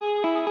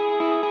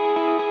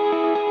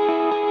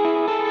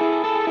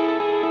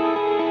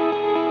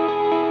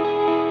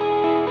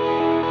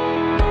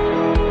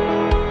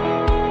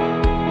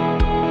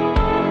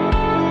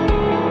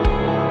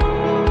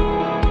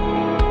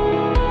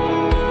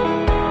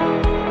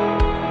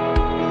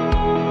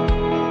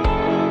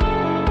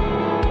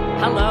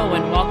Hello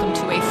and welcome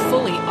to a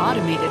fully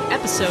automated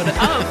episode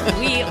of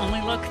We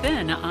Only Look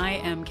Thin. I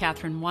am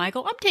Katherine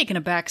Weigel. I'm taking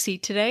a back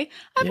seat today.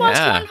 I've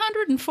lost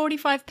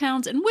 145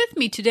 pounds, and with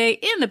me today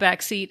in the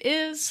back seat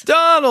is...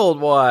 Donald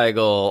Weigel,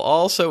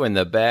 also in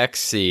the back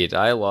seat.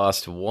 I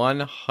lost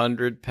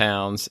 100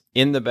 pounds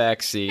in the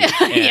back seat.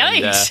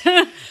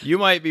 Yikes. You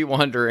might be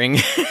wondering...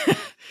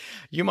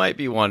 You might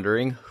be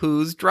wondering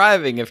who's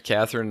driving if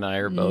Katherine and I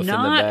are both in the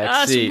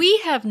back seat. We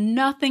have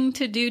nothing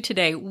to do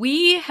today.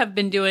 We have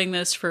been doing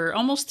this for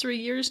almost 3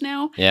 years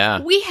now.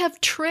 Yeah. We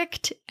have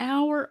tricked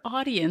our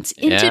audience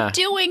into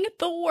doing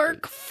the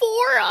work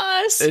for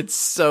us. It's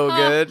so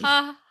good.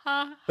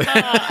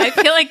 I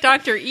feel like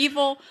Dr.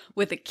 Evil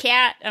with a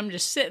cat. I'm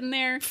just sitting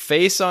there.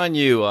 Face on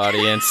you,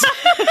 audience.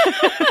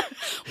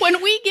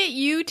 When we get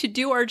you to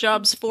do our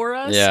jobs for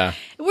us,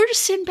 we're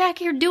just sitting back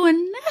here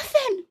doing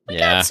nothing. We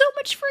got so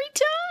much free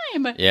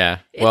time. Yeah.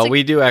 Well,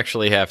 we do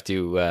actually have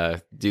to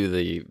do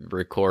the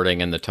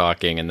recording and the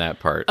talking and that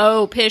part.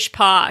 Oh, pish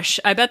posh.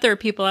 I bet there are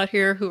people out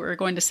here who are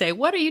going to say,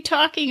 what are you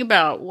talking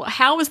about?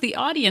 How is the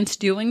audience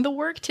doing the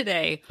work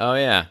today? Oh,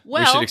 yeah.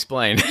 Well, we should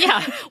explain.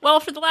 Yeah. Well,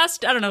 for the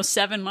last,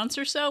 7 months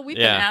or so, we've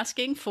been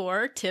asking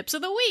for tips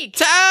of the week.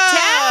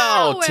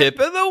 Tao! Tip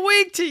of the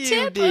week to you,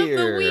 Tip dear. of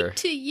the week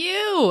to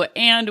you.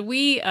 And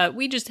we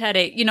just had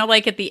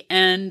like at the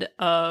end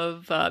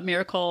of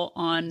Miracle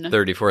on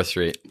 34th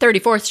Street.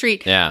 34th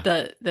Street. Yeah.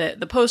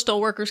 The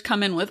postal workers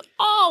come in with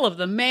all of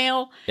the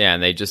mail. Yeah,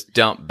 and they just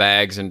dump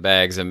bags and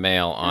bags of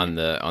mail on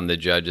the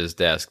judge's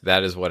desk.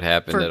 That is what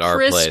happened at our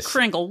Kris place.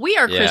 Kringle. We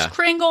are Kris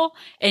Kringle,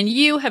 and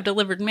you have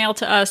delivered mail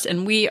to us,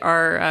 and we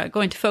are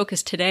going to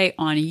focus today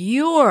on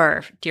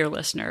your, dear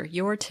listener,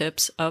 your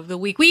tips of the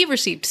week. We've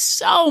received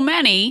so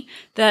many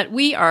that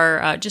we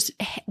are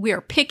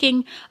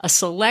picking a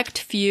select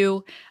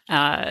few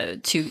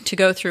to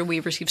go through.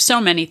 We've received so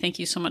many. Thank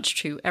you so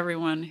much to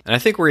everyone. And I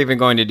think we're even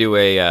going to do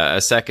a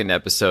second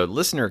episode.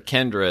 Listener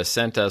Kendra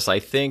sent us, I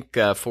think,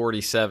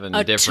 47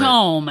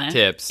 different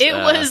tips. It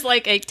was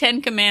like a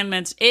 10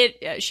 Commandments.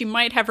 She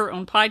might have her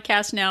own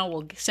podcast now.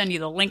 We'll send you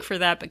the link for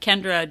that. But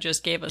Kendra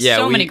just gave us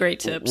so many great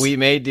tips. We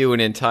may do an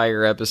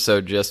entire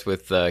episode just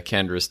with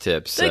Kendra's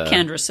tips. The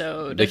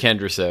Kendrasode. The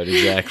Kendrasode,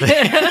 exactly.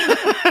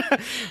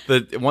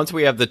 Once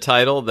we have the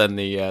title, then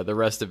the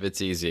rest of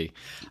it's easy.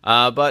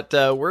 But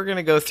we're going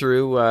to go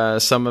through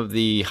some of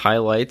the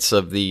highlights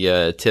of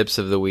the tips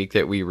of the week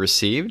that we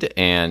received,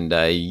 and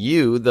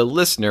you, the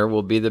listener,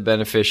 will be the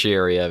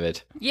beneficiary of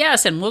it.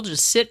 Yes, and we'll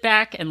just sit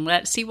back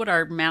and see what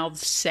our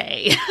mouths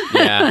say.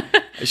 Yeah.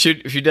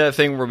 Should do that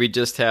thing where we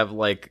just have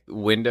like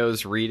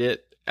Windows read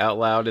it out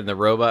loud in the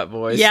robot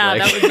voice? Yeah,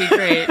 that would be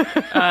great.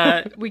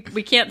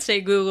 We can't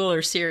say Google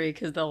or Siri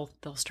because they'll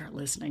start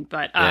listening.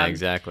 But yeah,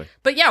 exactly.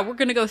 But yeah, we're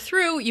going to go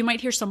through. You might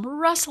hear some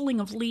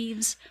rustling of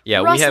leaves,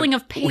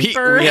 of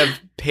paper. We have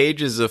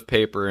pages of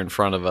paper in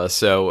front of us,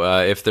 so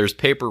if there's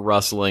paper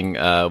rustling,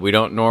 we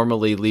don't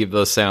normally leave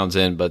those sounds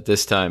in, but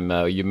this time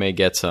you may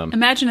get some.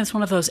 Imagine it's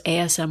one of those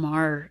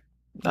ASMR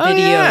videos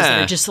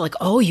that are just like,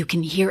 oh, you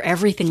can hear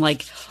everything.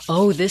 Like,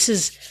 oh, this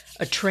is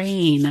a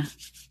train.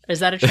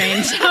 Is that a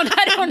train sound?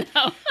 I don't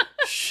know.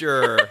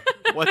 Sure.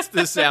 What's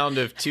the sound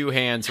of two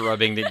hands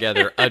rubbing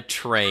together? A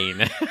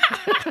train.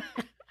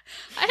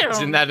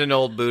 Isn't that an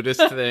old Buddhist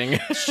thing?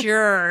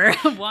 Sure.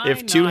 Why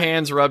If two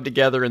hands rub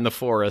together in the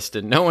forest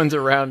and no one's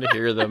around to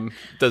hear them,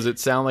 does it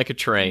sound like a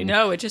train?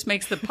 No, it just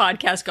makes the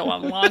podcast go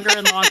on longer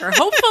and longer.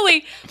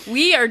 Hopefully,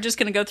 we are just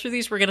going to go through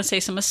these. We're going to say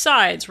some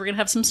asides. We're going to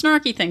have some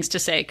snarky things to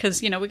say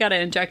because, we got to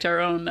inject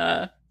our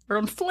own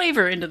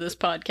flavor into this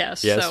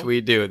podcast. Yes, we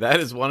do. That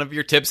is one of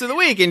your tips of the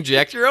week.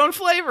 Inject your own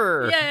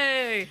flavor.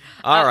 Yay.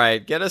 All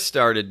right. Get us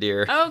started,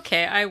 dear.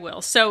 Okay, I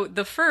will. So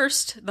the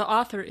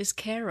author is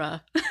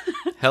Kara.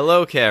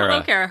 Hello, Kara.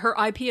 Hello, Kara. Her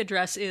IP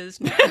address is...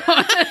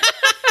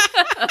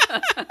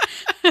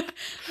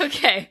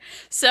 Okay.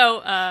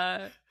 So,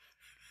 are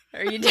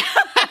you down?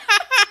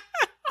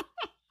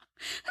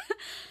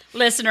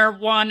 Listener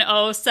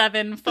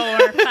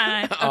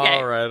 10745. Okay.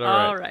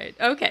 All right.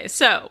 Okay,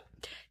 so...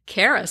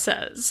 Kara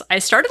says, I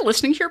started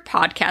listening to your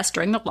podcast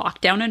during the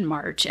lockdown in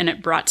March, and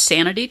it brought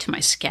sanity to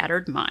my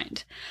scattered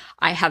mind.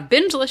 I have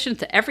binge listened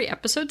to every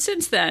episode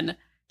since then.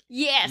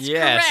 Yes,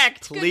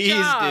 correct.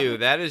 Please do.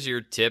 That is your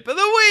tip of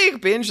the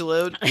week. Binge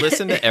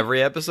listen to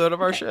every episode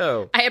of our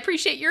show. I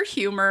appreciate your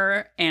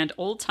humor and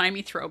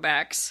old-timey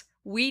throwbacks.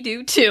 We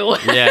do too.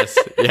 Yes.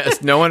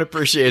 No one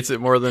appreciates it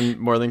more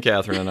than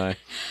Katherine and I.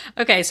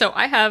 Okay, so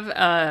I have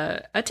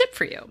a tip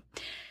for you.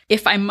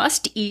 If I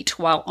must eat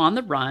while on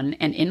the run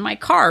and in my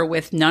car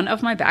with none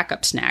of my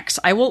backup snacks,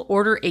 I will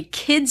order a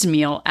kid's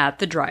meal at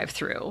the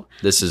drive-thru.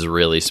 This is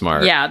really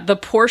smart. Yeah, the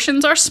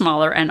portions are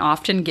smaller and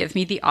often give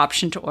me the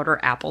option to order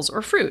apples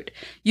or fruit.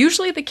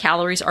 Usually the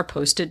calories are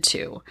posted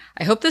too.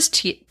 I hope this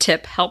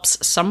tip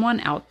helps someone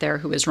out there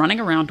who is running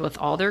around with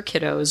all their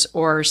kiddos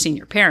or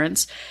senior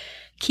parents.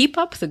 Keep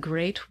up the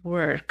great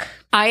work.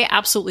 I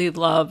absolutely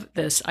love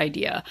this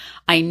idea.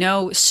 I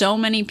know so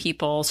many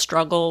people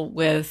struggle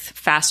with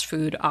fast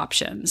food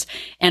options.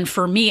 And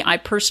for me, I'm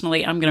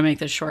going to make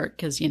this short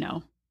because,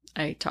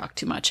 I talk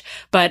too much.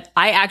 But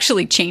I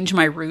actually change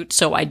my route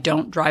so I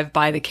don't drive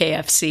by the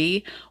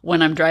KFC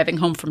when I'm driving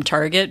home from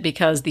Target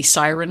because the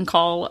siren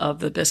call of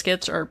the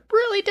biscuits are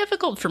really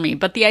difficult for me.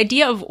 But the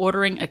idea of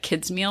ordering a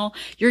kid's meal,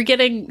 you're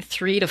getting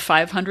 300 to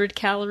 500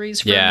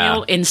 calories for a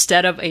meal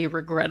instead of a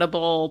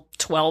regrettable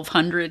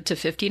 1,200 to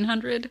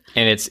 1,500.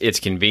 And it's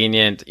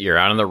convenient. You're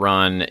out on the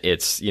run.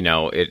 It's,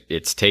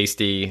 it's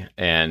tasty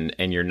and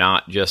you're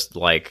not just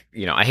like,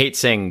 I hate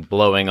saying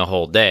blowing a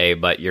whole day,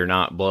 but you're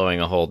not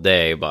blowing a whole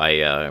day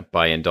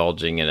by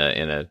indulging in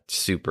a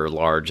super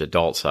large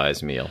adult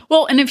size meal.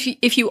 Well, and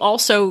if you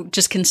also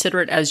just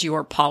consider it as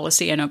your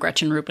policy, I know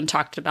Gretchen Rubin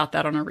talked about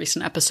that on a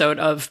recent episode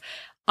of,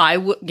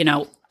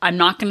 I'm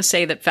not going to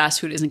say that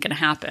fast food isn't going to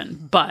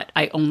happen, but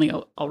I only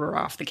order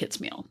off the kids'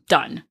 meal.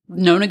 Done.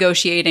 No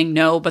negotiating.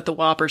 No, but the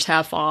Whoppers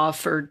half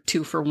off or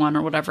 2 for $1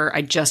 or whatever.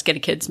 I just get a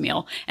kids'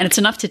 meal. And it's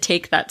enough to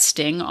take that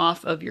sting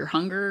off of your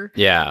hunger.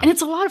 Yeah. And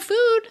it's a lot of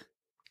food.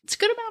 It's a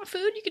good amount of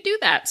food. You could do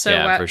that. So,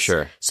 yeah, for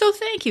sure. So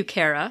thank you,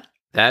 Kara.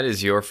 That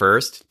is your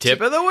first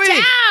tip of the week.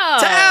 Tao!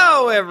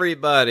 Tao,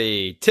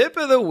 everybody. Tip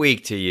of the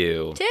week to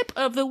you. Tip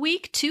of the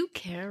week to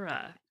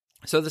Kara.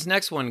 So this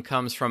next one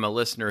comes from a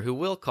listener who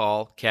we'll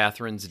call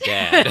Catherine's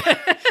dad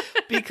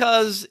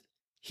because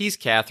he's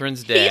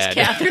Catherine's dad.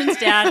 He's Catherine's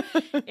dad.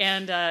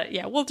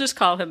 And we'll just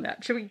call him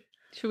that.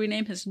 Should we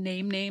name his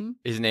name?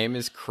 His name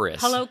is Chris.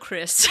 Hello,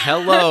 Chris.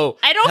 Hello.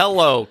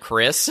 Hello,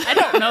 Chris. I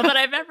don't know that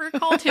I've ever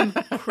called him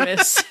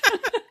Chris.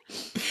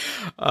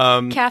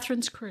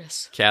 Catherine's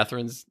Chris.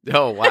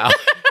 Oh, wow.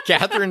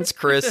 Catherine's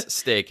Chris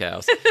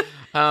Steakhouse.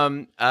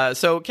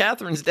 So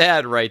Catherine's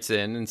dad writes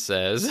in and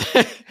says,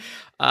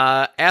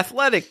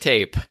 athletic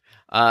tape,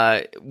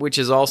 which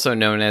is also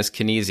known as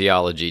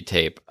kinesiology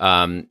tape,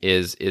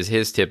 is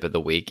his tip of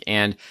the week.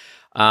 And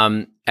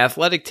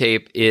athletic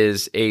tape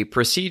is a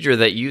procedure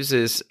that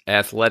uses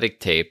athletic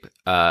tape,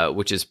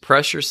 which is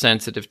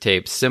pressure-sensitive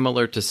tape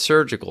similar to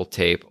surgical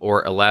tape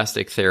or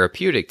elastic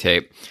therapeutic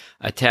tape,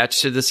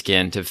 attached to the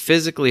skin to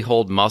physically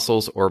hold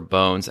muscles or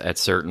bones at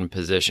certain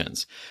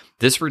positions.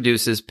 This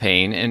reduces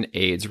pain and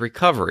aids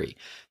recovery.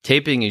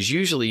 Taping is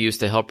usually used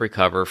to help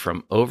recover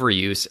from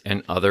overuse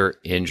and other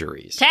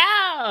injuries.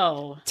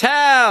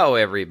 Tao,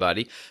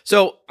 everybody.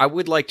 So I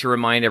would like to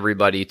remind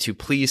everybody to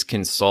please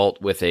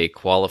consult with a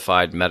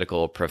qualified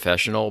medical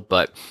professional,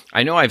 but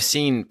I know I've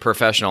seen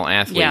professional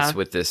athletes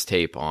with this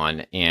tape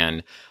on,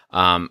 and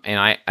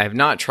I have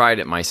not tried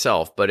it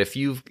myself, but if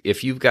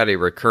you've got a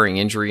recurring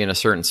injury in a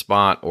certain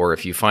spot, or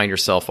if you find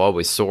yourself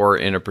always sore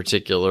in a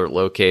particular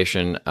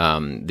location,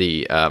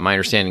 my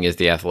understanding is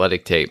the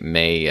athletic tape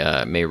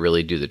may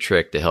really do the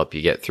trick to help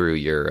you get through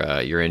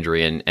your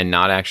injury and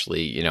not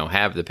actually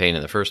have the pain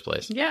in the first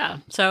place. Yeah.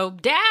 So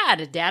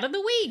dad of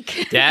the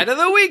week. Dad of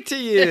the week to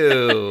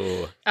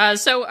you.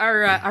 So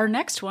our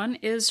next one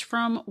is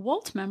from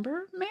Walt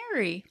member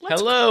Mary.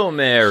 Hello,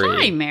 Mary.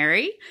 Hi,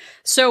 Mary.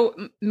 So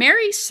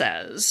Mary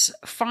says,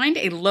 find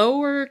a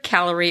lower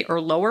calorie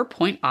or lower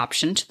point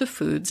option to the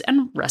foods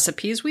and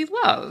recipes we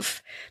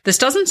love. This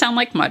doesn't sound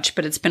like much,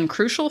 but it's been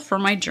crucial for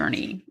my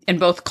journey. In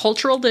both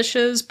cultural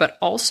dishes, but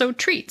also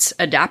treats,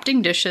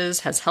 adapting dishes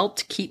has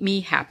helped keep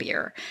me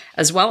happier,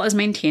 as well as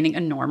maintaining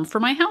a norm for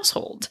my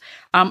household.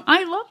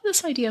 I love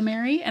this idea,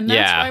 Mary, and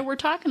that's why we're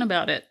talking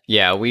about it.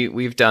 Yeah,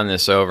 we've done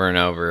this over and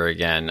over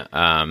again,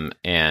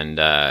 and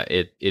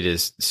it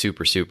is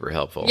super, super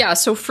helpful. Yeah,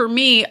 so for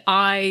me,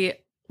 I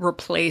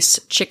replace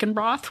chicken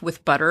broth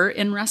with butter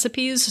in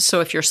recipes.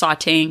 So if you're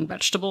sauteing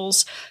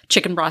vegetables,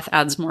 chicken broth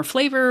adds more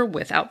flavor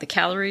without the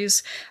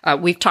calories.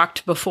 We've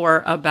talked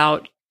before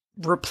about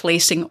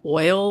replacing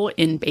oil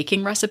in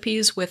baking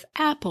recipes with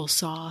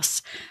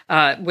applesauce,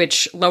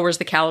 which lowers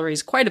the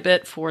calories quite a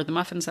bit for the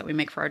muffins that we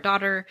make for our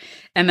daughter.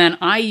 And then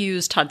I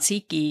use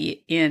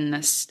tzatziki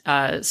in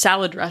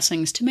salad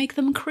dressings to make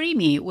them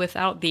creamy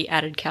without the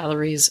added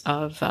calories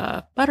of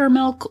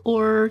buttermilk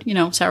or,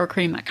 sour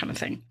cream, that kind of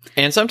thing.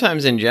 And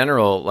sometimes in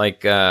general,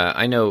 like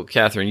I know,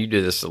 Catherine, you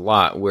do this a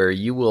lot, where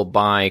you will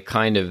buy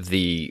kind of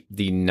the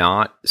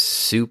not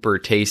super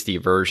tasty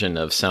version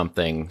of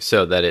something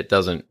so that it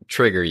doesn't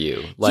trigger you.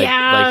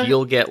 Like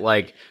you'll get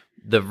like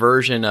the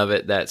version of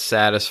it that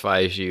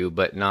satisfies you,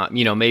 but not,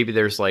 maybe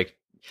there's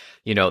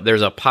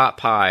there's a pot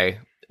pie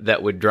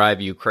that would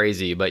drive you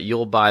crazy, but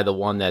you'll buy the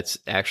one that's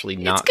actually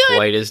not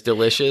quite as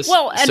delicious,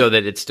 so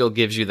that it still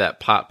gives you that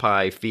pot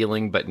pie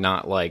feeling, but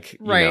not like,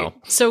 right.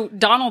 So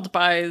Donald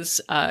buys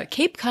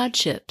Cape Cod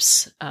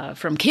chips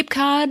from Cape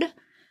Cod,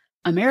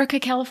 America,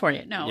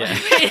 California. No, yeah.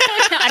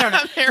 I don't know.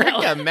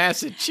 America, no.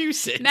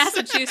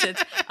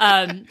 Massachusetts.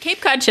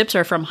 Cape Cod chips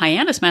are from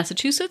Hyannis,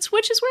 Massachusetts,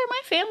 which is where my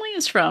family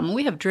is from.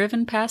 We have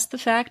driven past the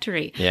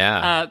factory.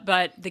 Yeah.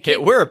 But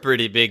we're a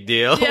pretty big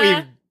deal. Yeah.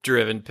 We've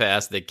driven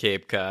past the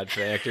Cape Cod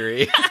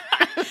factory.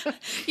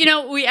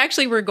 We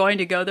actually were going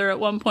to go there at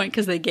one point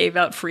because they gave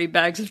out free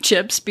bags of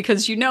chips,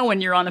 because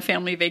when you're on a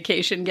family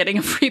vacation, getting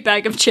a free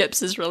bag of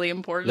chips is really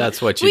important.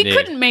 That's what you need. We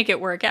couldn't make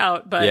it work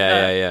out, but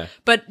yeah.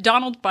 But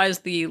Donald buys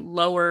the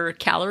lower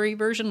calorie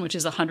version, which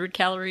is 100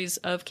 calories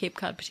of Cape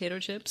Cod potato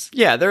chips.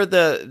 Yeah, they're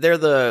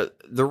the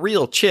the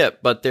real chip,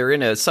 but they're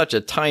in such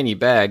a tiny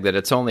bag that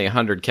it's only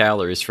 100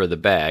 calories for the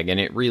bag, and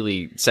it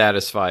really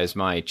satisfies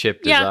my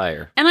chip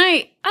desire. And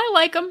I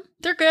like them.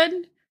 They're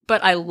good.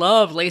 But I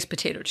love Lay's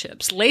potato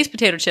chips. Lay's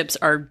potato chips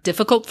are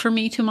difficult for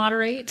me to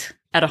moderate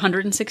at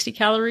 160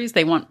 calories.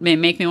 They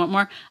make me want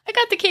more. I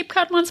got the Cape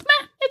Cod ones.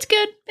 Meh, it's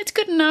good. It's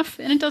good enough,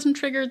 and it doesn't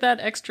trigger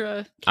that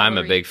extra calorie. I'm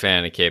a big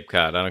fan of Cape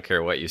Cod. I don't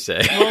care what you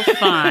say. Well,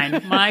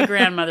 fine. My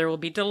grandmother will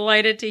be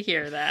delighted to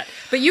hear that.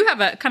 But you have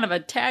a kind of a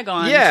tag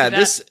on. Yeah,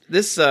 this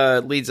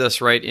leads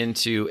us right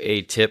into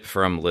a tip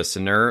from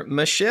listener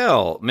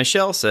Michelle.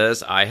 Michelle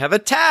says, I have a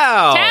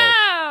towel.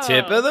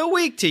 Tip of the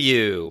week to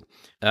you.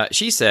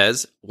 She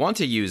says, want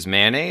to use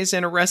mayonnaise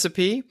in a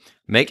recipe?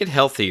 Make it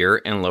healthier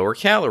and lower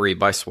calorie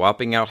by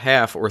swapping out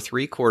half or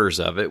 3/4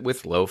 of it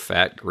with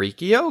low-fat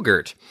Greek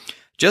yogurt.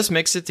 Just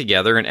mix it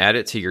together and add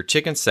it to your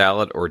chicken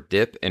salad or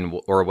dip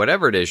or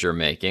whatever it is you're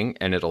making,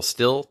 and it'll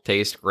still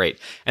taste great.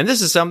 And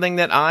this is something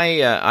that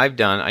I've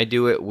done. I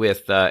do it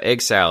with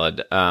egg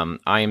salad.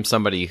 I am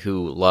somebody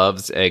who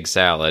loves egg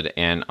salad,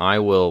 and I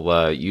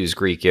will use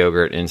Greek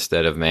yogurt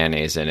instead of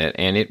mayonnaise in it.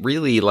 And it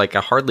really, I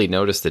hardly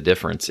notice the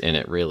difference in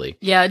it, really.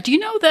 Yeah. Do you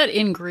know that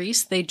in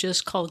Greece they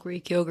just call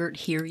Greek yogurt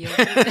here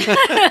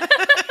yogurt?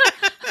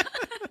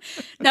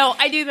 No,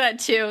 I do that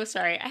too.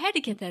 Sorry, I had to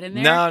get that in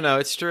there. No,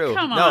 it's true.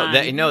 Come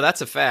on. No,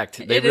 that's a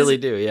fact. They really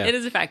do, yeah. It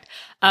is a fact.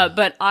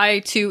 But I,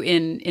 too,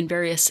 in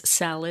various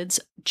salads,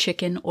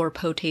 chicken or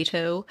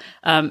potato,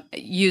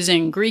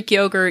 using Greek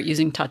yogurt,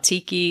 using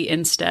tzatziki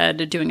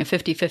instead, doing a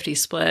 50-50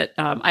 split.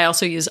 I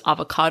also use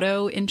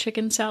avocado in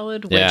chicken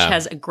salad, which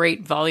has a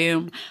great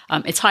volume.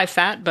 It's high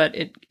fat, but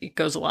it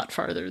goes a lot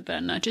farther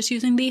than just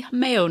using the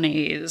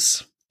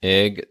mayonnaise.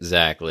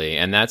 Exactly.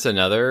 And that's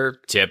another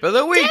tip of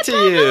the week to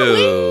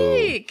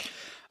you.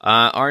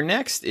 Our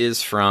next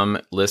is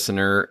from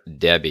listener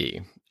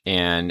Debbie.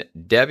 And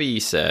Debbie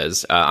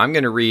says, I'm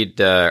going to read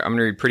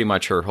pretty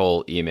much her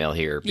whole email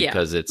here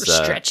because it's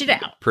stretch it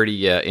out.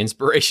 Pretty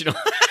inspirational.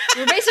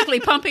 We're basically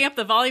pumping up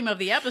the volume of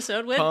the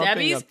episode with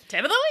Debbie's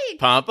tip of the week.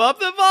 Pump up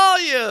the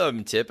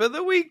volume. Tip of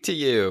the week to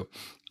you.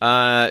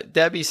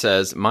 Debbie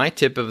says, my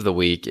tip of the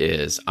week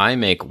is I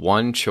make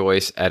one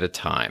choice at a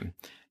time.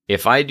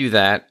 If I do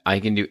that,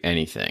 I can do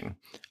anything.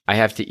 I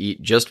have to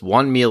eat just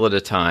one meal at a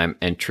time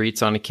and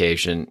treats on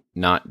occasion,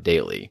 not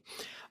daily.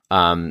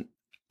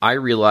 I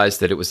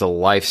realized that it was a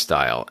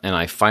lifestyle, and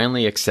I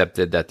finally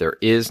accepted that there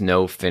is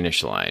no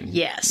finish line.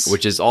 Yes.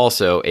 Which is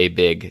also a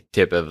big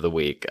tip of the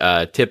week.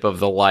 Tip of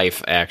the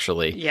life,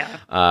 actually.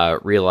 Yeah.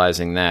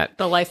 Realizing that.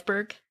 The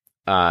Lifeberg?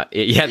 The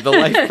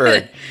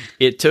Lifeberg.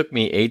 It took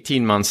me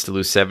 18 months to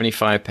lose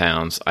 75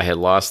 pounds. I had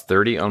lost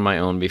 30 on my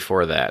own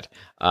before that,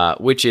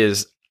 which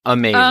is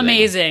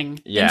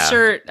amazing. Yeah.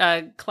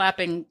 Insert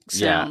clapping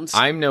sounds. Yeah.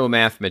 I'm no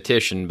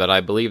mathematician, but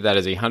I believe that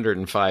is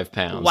 105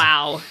 pounds.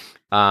 Wow.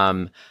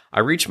 I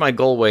reached my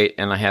goal weight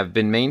and I have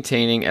been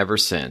maintaining ever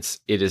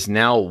since. It is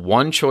now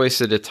one choice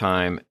at a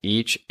time,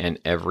 each and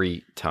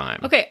every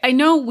time. Okay, I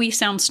know we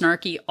sound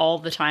snarky all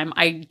the time.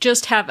 I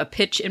just have a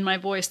pitch in my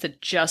voice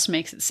that just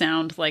makes it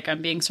sound like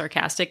I'm being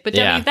sarcastic. But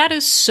Debbie, that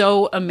is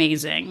so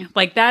amazing.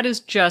 That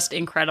is just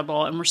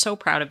incredible. And we're so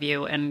proud of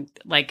you. And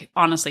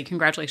honestly,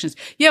 congratulations.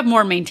 You have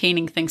more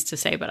maintaining things to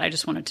say, but I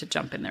just wanted to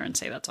jump in there and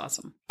say that's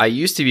awesome. I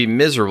used to be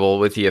miserable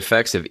with the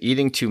effects of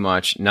eating too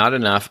much, not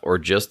enough, or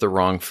just the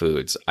wrong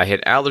foods. I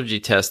had allergy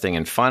testing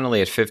and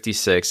finally at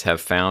 56 have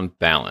found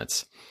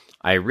balance.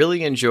 I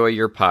really enjoy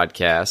your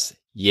podcast.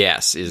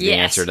 Yes, is the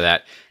answer to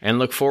that. And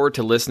look forward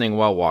to listening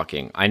while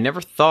walking. I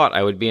never thought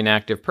I would be an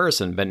active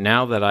person, but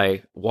now that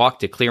I walk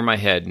to clear my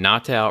head,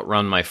 not to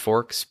outrun my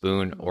fork,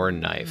 spoon, or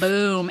knife.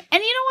 Boom.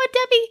 And you know what,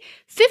 Debbie?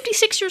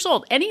 56 years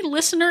old. Any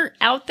listener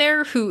out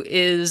there who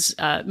is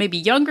maybe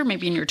younger,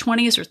 maybe in your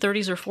 20s or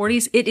 30s or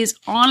 40s, it is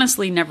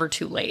honestly never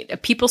too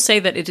late. People say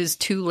that it is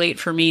too late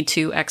for me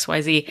to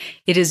XYZ.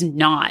 It is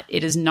not.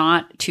 It is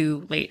not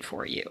too late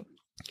for you.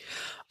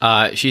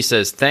 She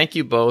says, thank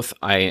you both.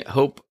 I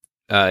hope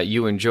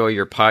you enjoy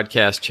your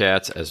podcast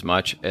chats as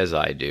much as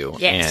I do.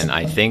 Yes. And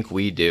I think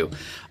we do.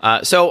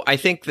 So I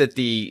think that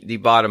the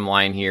bottom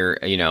line here,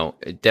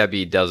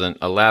 Debbie doesn't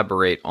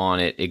elaborate on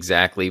it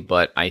exactly,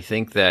 but I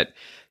think that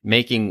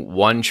making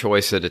one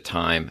choice at a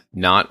time,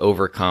 not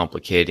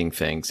overcomplicating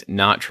things,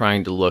 not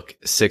trying to look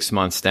 6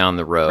 months down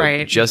the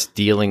road, just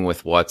dealing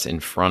with what's in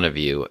front of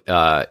you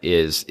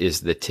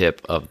is the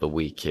tip of the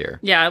week here.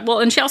 Yeah, well,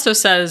 and she also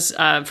says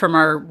from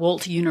our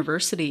Wolt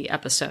University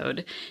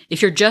episode,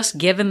 if you're just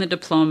given the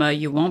diploma,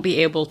 you won't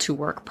be able to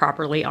work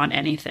properly on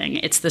anything.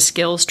 It's the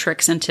skills,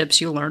 tricks, and tips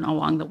you learn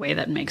along the way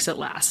that makes it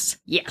last.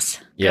 Yes.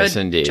 Yes,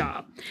 Good indeed.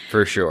 job.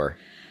 For sure.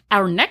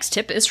 Our next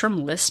tip is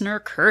from listener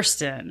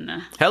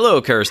Kirsten.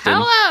 Hello, Kirsten.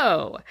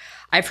 Hello.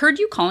 I've heard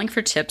you calling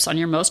for tips on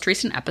your most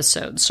recent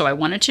episodes, so I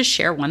wanted to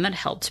share one that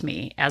helped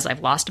me, as I've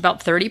lost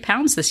about 30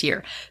 pounds this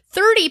year.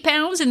 30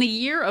 pounds in the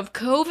year of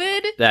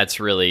COVID? That's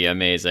really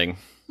amazing.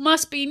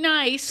 Must be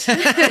nice.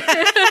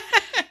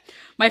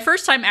 My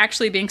first time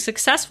actually being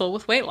successful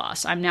with weight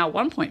loss. I'm now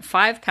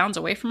 1.5 pounds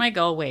away from my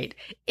goal weight.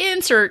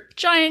 Insert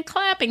giant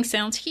clapping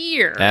sounds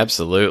here.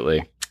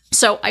 Absolutely.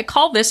 So I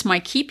call this my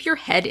keep your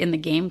head in the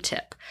game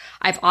tip.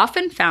 I've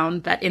often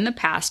found that in the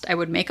past, I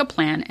would make a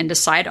plan and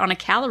decide on a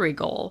calorie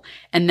goal.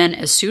 And then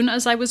as soon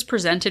as I was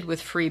presented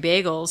with free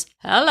bagels,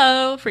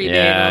 hello, free bagels.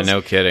 Yeah,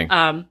 no kidding.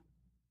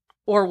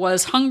 Or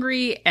was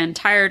hungry and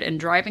tired and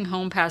driving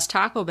home past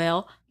Taco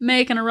Bell,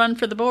 making a run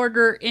for the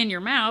burger in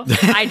your mouth.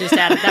 I just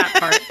added that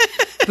part.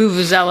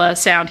 Vuvuzela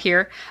sound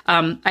here.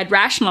 I'd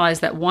rationalize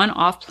that one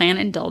off-plan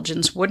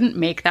indulgence wouldn't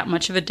make that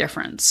much of a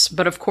difference.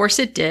 But of course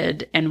it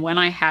did. And when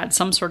I had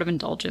some sort of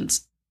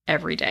indulgence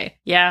every day.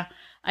 Yeah,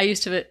 I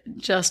used to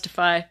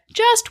justify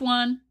just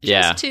one,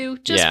 just two,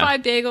 just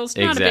 5 bagels.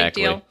 Not a big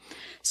deal.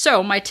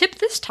 So my tip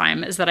this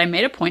time is that I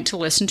made a point to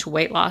listen to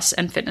weight loss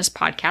and fitness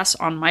podcasts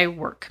on my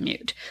work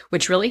commute,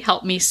 which really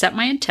helped me set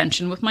my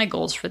intention with my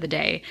goals for the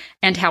day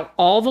and how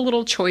all the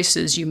little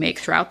choices you make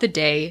throughout the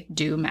day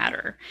do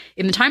matter.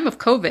 In the time of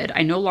COVID,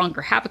 I no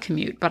longer have a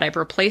commute, but I've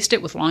replaced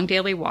it with long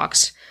daily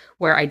walks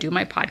where I do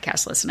my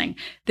podcast listening.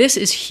 This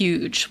is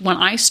huge. When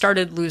I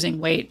started losing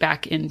weight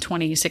back in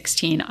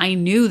 2016, I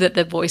knew that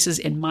the voices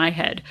in my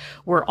head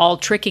were all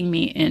tricking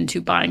me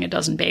into buying a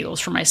dozen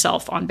bagels for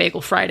myself on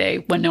Bagel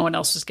Friday when no one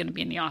else was going to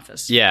be in the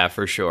office. Yeah,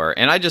 for sure.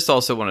 And I just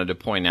also wanted to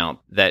point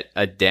out that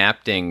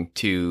adapting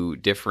to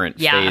different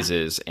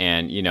phases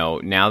and,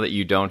 now that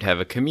you don't have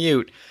a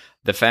commute,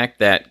 the fact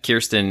that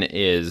Kirsten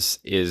is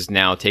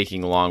now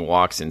taking long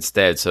walks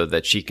instead so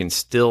that she can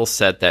still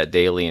set that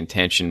daily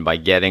intention by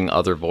getting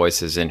other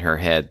voices in her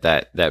head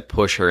that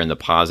push her in the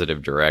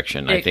positive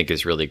direction, I think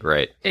is really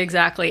great.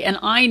 Exactly. And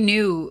I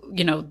knew,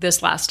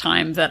 this last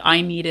time that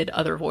I needed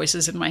other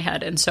voices in my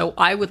head. And so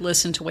I would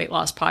listen to weight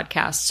loss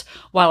podcasts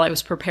while I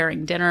was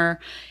preparing dinner.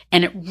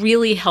 And it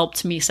really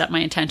helped me set my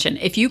intention.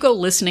 If you go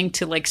listening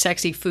to like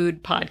sexy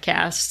food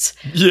podcasts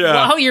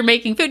while you're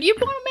making food, you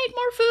want to make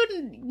more food.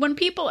 And when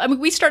people,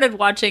 we started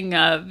watching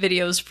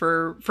videos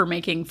for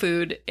making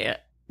food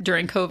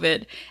during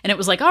COVID, and it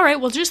was like, all right,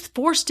 well, just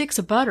 4 sticks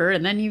of butter.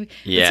 And then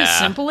it's as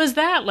simple as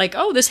that. Like,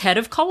 oh, this head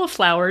of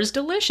cauliflower is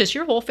delicious.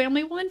 Your whole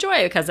family will enjoy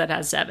it because it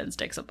has 7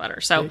 sticks of butter.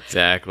 So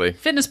exactly.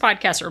 Fitness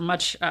podcasts are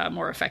much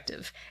more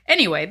effective.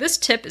 Anyway, this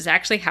tip is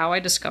actually how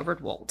I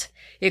discovered Wolt.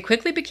 It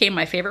quickly became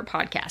my favorite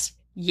podcast.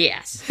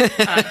 Yes.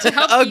 To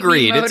help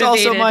Agreed. It's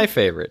also my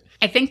favorite.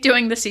 I think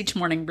doing this each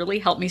morning really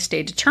helped me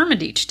stay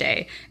determined each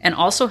day and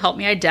also helped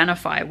me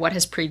identify what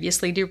has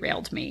previously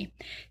derailed me.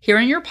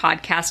 Hearing your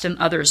podcast and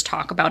others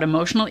talk about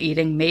emotional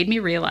eating made me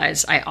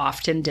realize I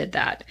often did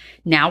that.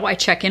 Now I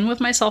check in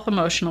with myself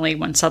emotionally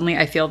when suddenly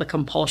I feel the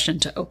compulsion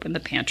to open the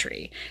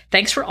pantry.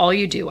 Thanks for all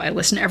you do. I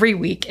listen every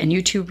week, and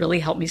you two really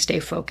help me stay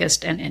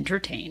focused and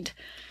entertained.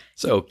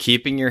 So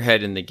keeping your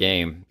head in the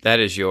game, that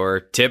is your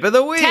tip of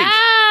the week.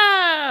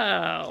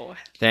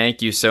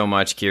 Thank you so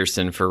much,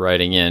 Kirsten, for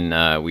writing in.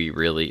 We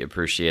really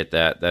appreciate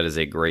that. That is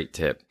a great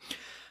tip.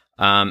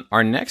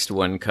 Our next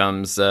one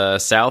comes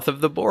south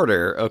of the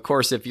border. Of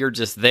course, if you're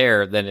just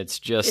there, then it's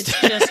just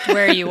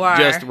where you are.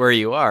 Just where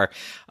you are.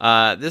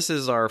 This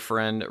is our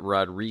friend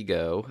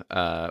Rodrigo.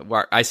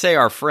 I say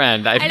our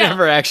friend. I've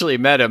never actually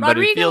met him, Rodrigo,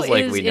 but it feels like we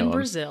know him. Rodrigo is in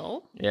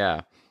Brazil.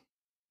 Yeah.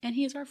 And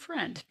he is our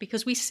friend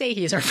because we say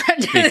he's our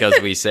friend.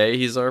 Because we say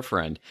he's our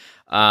friend.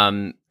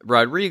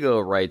 Rodrigo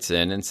writes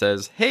in and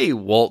says, "Hey,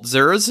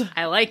 Waltzers."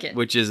 I like it.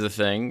 Which is the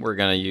thing we're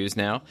going to use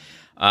now.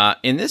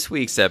 In this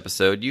week's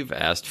episode, you've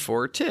asked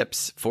for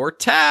tips for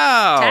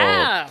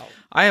Tao.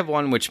 I have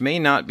one which may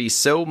not be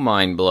so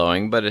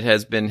mind-blowing, but it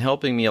has been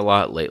helping me a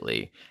lot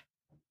lately.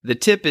 The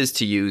tip is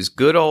to use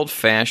good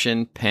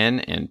old-fashioned pen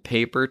and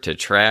paper to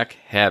track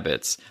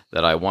habits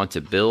that I want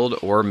to build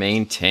or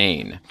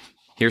maintain.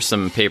 Here's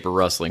some paper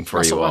rustling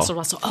for you all.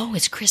 Rustle. Oh,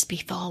 it's crispy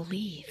fall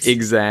leaves.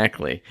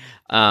 Exactly.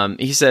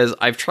 He says,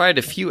 I've tried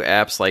a few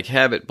apps like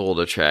Habitbull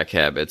to track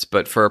habits,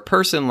 but for a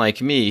person like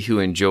me who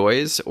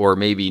enjoys or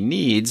maybe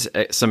needs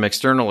some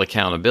external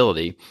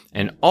accountability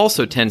and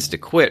also tends to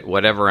quit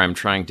whatever I'm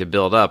trying to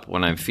build up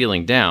when I'm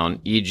feeling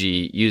down,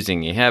 e.g.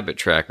 using a habit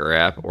tracker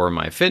app or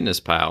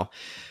MyFitnessPal,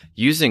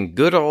 using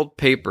good old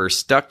paper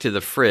stuck to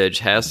the fridge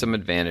has some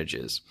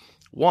advantages.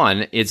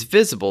 1, it's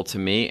visible to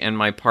me and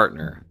my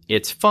partner.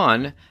 It's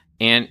fun,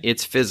 and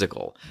it's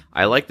physical.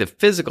 I like the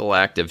physical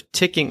act of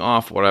ticking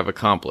off what I've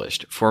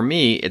accomplished. For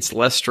me, it's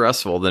less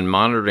stressful than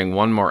monitoring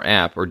one more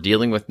app or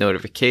dealing with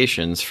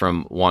notifications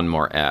from one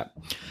more app.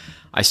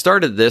 I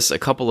started this a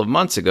couple of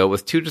months ago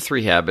with 2 to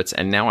 3 habits,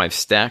 and now I've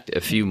stacked a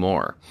few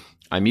more.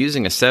 I'm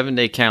using a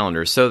 7-day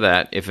calendar so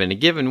that if in a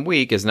given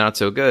week is not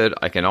so good,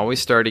 I can always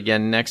start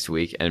again next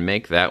week and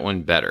make that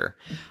one better.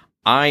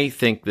 I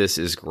think this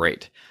is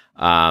great.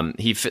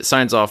 He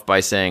signs off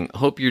by saying,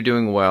 hope you're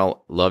doing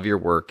well. Love your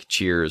work.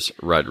 Cheers,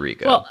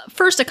 Rodrigo. Well,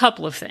 first, a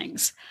couple of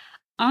things.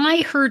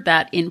 I heard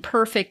that in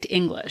perfect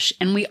English,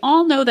 and we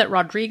all know that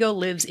Rodrigo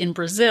lives in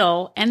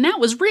Brazil, and that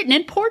was written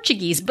in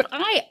Portuguese, but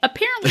I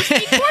apparently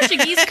speak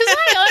Portuguese because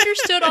I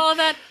understood all of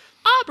that.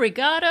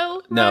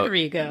 Obrigado,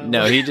 Rodrigo.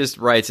 No, he just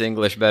writes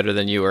English better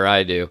than you or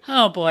I do.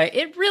 Oh boy,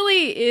 it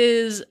really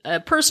is a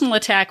personal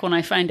attack when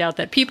I find out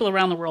that people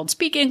around the world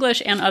speak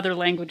English and other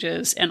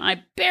languages, and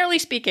I barely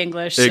speak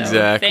English, so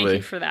exactly. Thank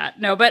you for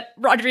that. No, but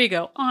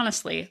Rodrigo,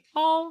 honestly,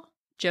 all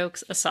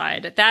jokes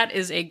aside, that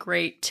is a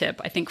great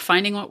tip. I think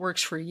finding what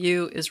works for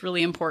you is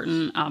really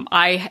important.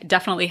 I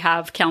definitely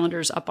have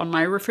calendars up on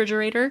my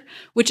refrigerator,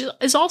 which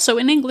is also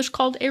in English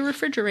called a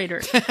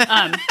refrigerator.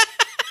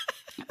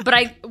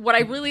 But what I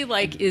really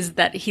like is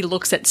that he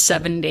looks at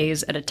 7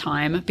 days at a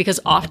time,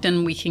 because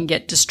often we can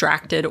get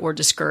distracted or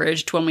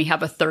discouraged when we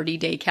have a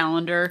 30-day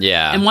calendar.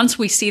 Yeah. And once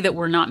we see that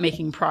we're not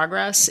making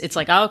progress, it's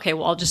like, oh, okay,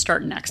 well, I'll just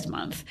start next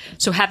month.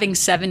 So having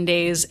 7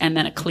 days and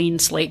then a clean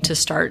slate to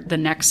start the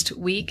next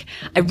week,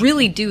 I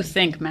really do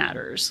think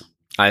matters.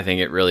 I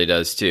think it really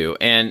does too.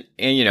 And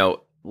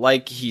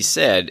like he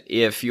said,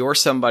 if you're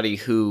somebody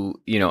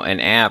who, an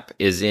app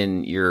is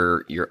in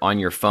your on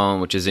your phone,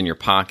 which is in your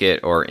pocket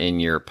or in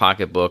your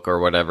pocketbook or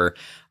whatever,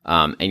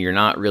 and you're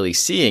not really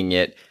seeing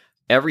it,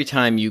 every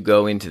time you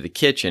go into the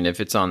kitchen, if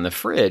it's on the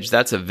fridge,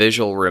 that's a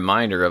visual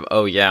reminder of,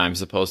 oh yeah, I'm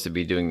supposed to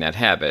be doing that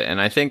habit. And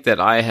I think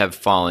that I have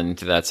fallen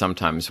into that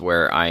sometimes,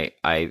 where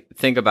I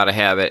think about a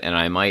habit and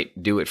I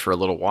might do it for a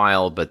little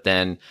while, but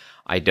then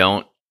I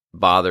don't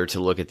bother to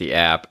look at the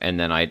app, and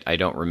then I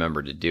don't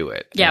remember to do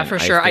it. Yeah, and for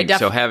sure.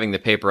 So having the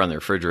paper on the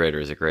refrigerator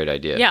is a great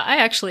idea. Yeah, I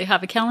actually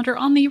have a calendar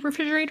on the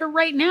refrigerator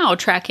right now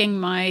tracking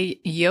my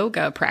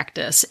yoga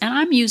practice, and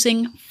I'm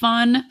using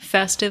fun,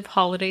 festive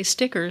holiday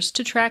stickers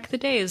to track the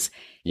days.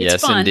 It's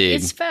Yes, fun, indeed.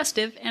 it's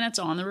festive, and it's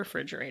on the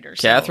refrigerator.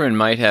 So Catherine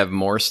might have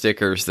more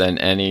stickers than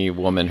any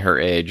woman her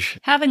age.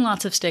 having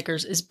lots of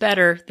stickers is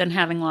better than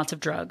having lots of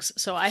drugs.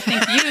 So I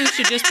think you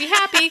should just be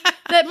happy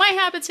that my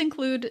habits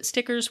include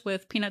stickers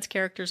with Peanuts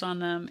characters on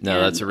them. No,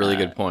 and, that's a really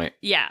good point.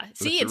 Yeah.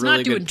 See, That's it's a really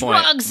not doing good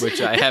point, drugs. which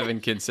I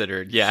haven't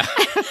considered. Yeah.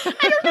 I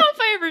don't know if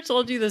I ever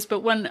told you this, but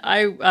when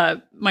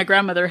my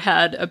grandmother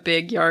had a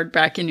big yard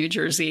back in New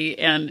Jersey,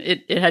 and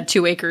it had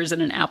 2 acres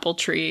and an apple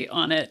tree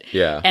on it.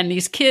 Yeah. And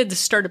these kids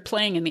started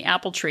playing in the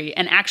apple tree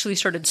and actually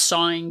started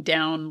sawing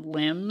down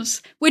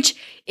limbs, which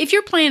if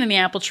you're playing in the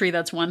apple tree,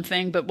 that's one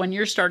thing. But when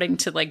you're starting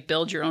to like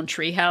build your own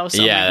tree house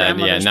on Yeah, my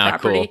grandmother's not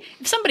property, cool.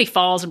 if somebody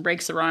falls and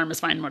breaks their arm, it's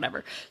fine,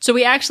 whatever. So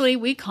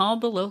we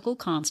called the local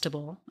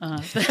constable,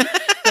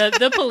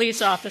 the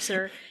police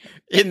officer.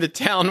 In the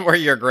town where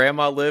your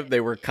grandma lived,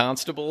 they were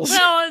constables.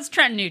 Well, it's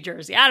Trenton, New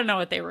Jersey. I don't know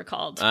what they were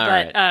called. All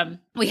but right.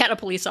 We had a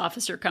police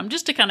officer come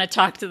just to kind of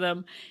talk to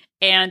them.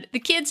 And the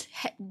kids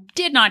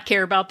did not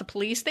care about the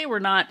police. They were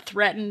not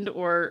threatened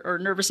or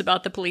nervous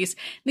about the police.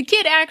 The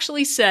kid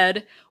actually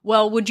said,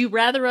 well, would you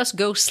rather us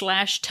go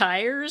slash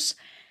tires?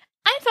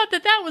 I thought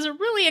that was a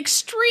really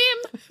extreme,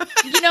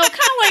 kind of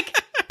like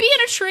be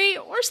in a tree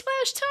or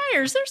slash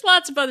tires. There's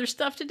lots of other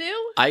stuff to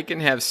do. I can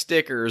have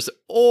stickers,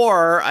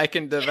 or I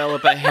can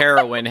develop a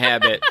heroin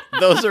habit.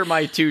 Those are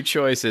my 2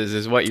 choices,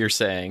 is what you're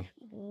saying.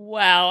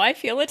 Wow, I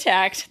feel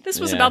attacked. This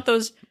was Yeah. about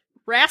those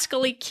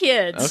rascally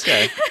kids.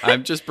 Okay.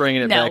 I'm just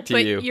bringing it back to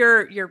but you.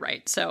 You're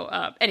right.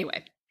 So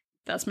anyway,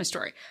 that's my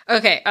story.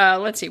 Okay,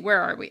 let's see.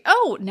 Where are we?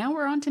 Oh, now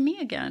we're on to me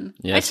again.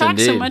 Yes, I talk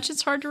so indeed. much,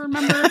 it's hard to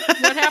remember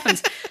what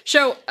happens.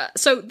 So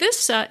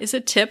this is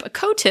a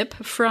co-tip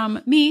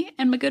from me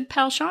and my good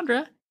pal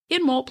Chandra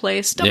in Wolt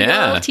Place,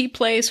 Yeah. WLT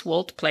Place,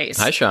 Wolt Place.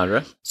 Hi,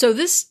 Chandra. So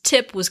this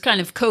tip was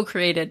kind of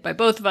co-created by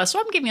both of us. So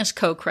I'm giving us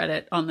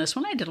co-credit on this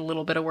one. I did a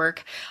little bit of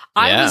work.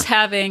 I Yeah. was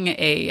having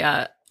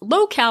a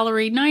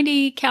low-calorie,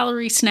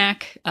 90-calorie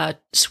snack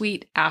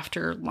sweet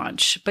after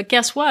lunch. But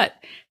guess what?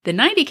 The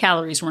 90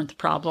 calories weren't the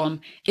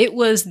problem. It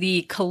was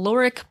the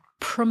caloric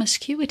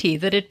promiscuity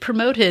that it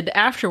promoted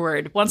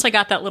afterward. Once I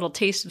got that little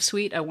taste of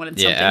sweet, I wanted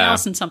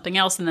something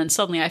else, and then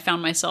suddenly I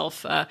found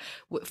myself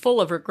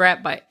full of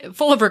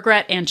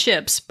regret and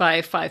chips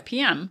by 5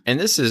 p.m.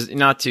 And this is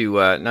not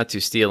to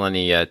steal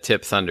any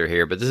tip thunder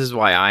here, but this is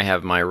why I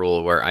have my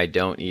rule where I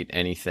don't eat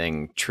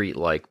anything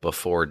treat-like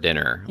before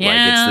dinner. Yeah.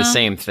 Like, it's the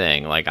same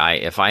thing. Like,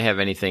 if I have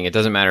anything, it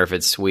doesn't matter if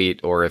it's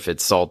sweet or if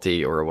it's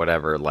salty or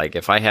whatever. Like,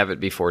 if I have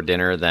it before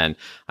dinner, then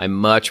I'm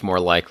much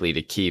more likely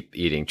to keep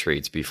eating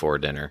treats before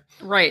dinner.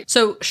 Right.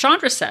 So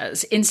Chandra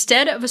says,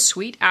 instead of a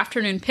sweet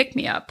afternoon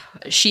pick-me-up,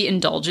 she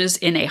indulges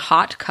in a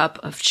hot cup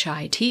of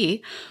chai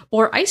tea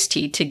or iced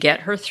tea to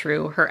get her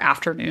through her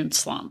afternoon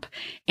slump.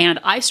 And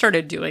I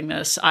started doing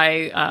this.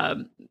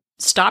 I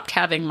stopped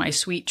having my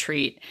sweet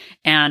treat,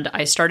 and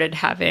I started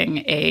having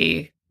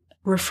a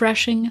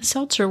refreshing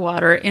seltzer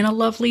water in a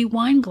lovely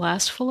wine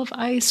glass full of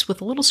ice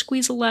with a little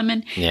squeeze of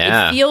lemon.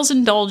 Yeah. It feels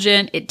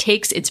indulgent.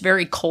 It's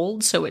very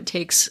cold, so it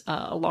takes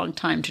a long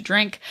time to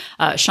drink.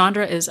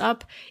 Chandra is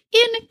up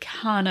in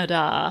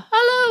Canada.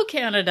 Hello,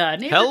 Canada.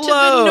 Neighbor to the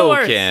Hello,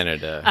 north.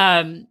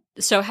 Canada.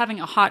 So having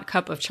a hot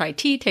cup of chai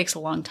tea takes a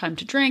long time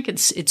to drink.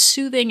 It's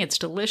soothing, it's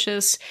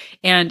delicious,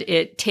 and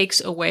it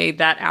takes away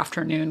that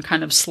afternoon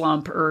kind of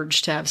slump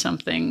urge to have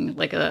something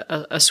like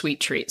a sweet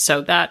treat.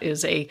 So that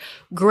is a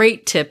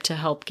great tip to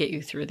help get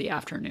you through the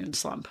afternoon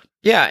slump.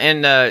 Yeah,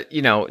 and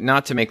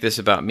not to make this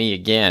about me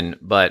again,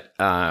 but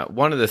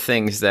one of the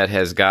things that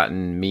has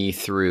gotten me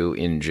through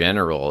in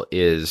general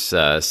is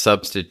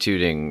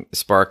substituting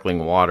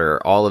sparkling water,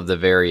 all of the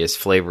various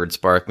flavored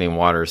sparkling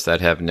waters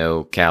that have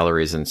no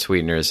calories and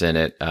sweeteners in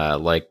it,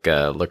 like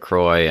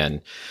LaCroix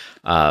and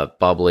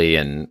Bubbly,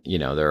 and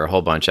there are a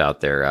whole bunch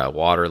out there.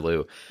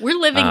 Waterloo. We're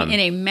living in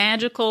a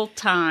magical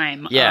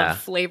time of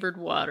flavored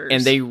waters.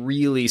 And they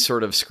really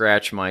sort of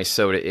scratch my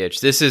soda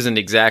itch. This isn't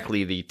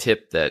exactly the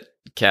tip that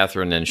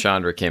Catherine and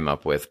Chandra came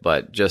up with,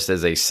 but just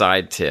as a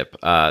side tip,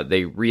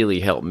 they really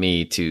help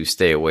me to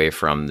stay away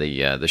from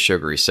the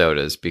sugary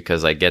sodas,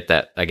 because I get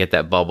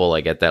that bubble,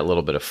 I get that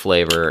little bit of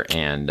flavor,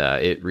 and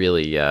it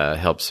really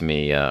helps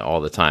me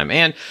all the time.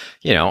 And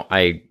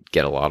I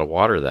get a lot of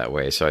water that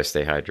way, so I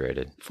stay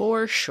hydrated.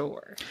 For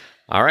sure.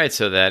 All right,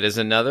 so that is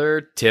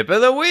another tip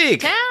of the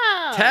week.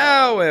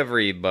 Tao,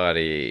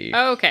 everybody.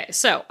 Okay,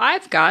 so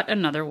I've got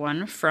another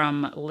one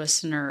from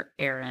listener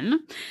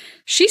Erin.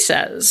 She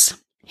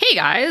says, "Hey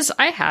guys,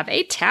 I have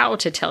a Tao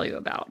to tell you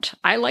about.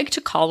 I like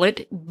to call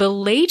it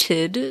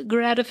belated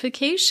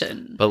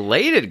gratification."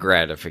 Belated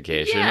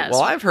gratification? Yes.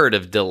 Well, I've heard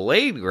of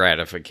delayed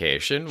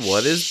gratification.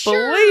 What is Sure,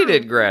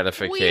 belated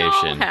gratification? We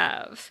all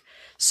have.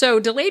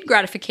 So delayed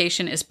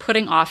gratification is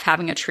putting off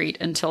having a treat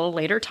until a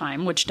later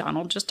time, which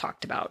Donald just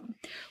talked about.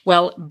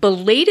 Well,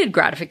 belated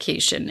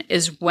gratification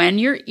is when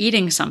you're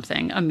eating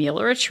something, a meal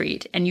or a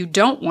treat, and you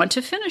don't want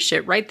to finish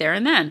it right there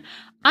and then.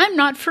 I'm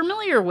not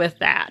familiar with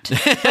that,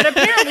 but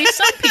apparently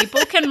some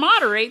people can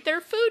moderate their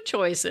food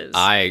choices.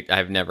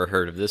 I've never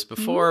heard of this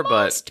before,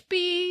 Must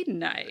be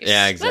nice.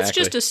 Yeah, exactly. Let's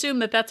just assume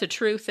that that's a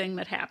true thing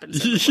that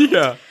happens.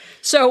 Yeah.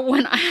 So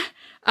when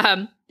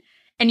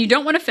and you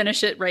don't want to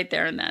finish it right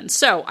there and then.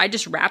 So I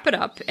just wrap it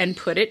up and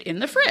put it in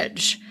the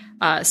fridge.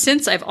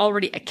 Since I've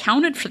already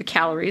accounted for the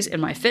calories in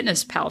my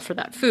FitnessPal for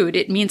that food,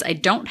 it means I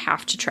don't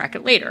have to track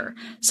it later.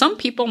 Some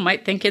people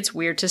might think it's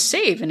weird to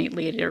save and eat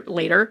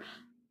later.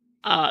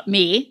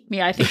 Me,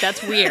 I think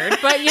that's weird,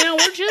 but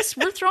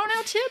we're throwing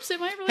out tips. It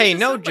might really. Hey,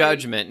 no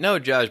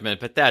judgment,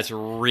 but that's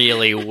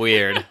really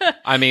weird.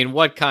 I mean,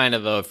 what kind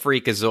of a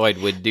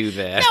freakazoid would do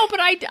that? No, but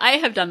I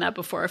have done that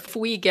before. If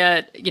we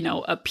get,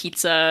 a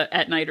pizza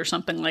at night or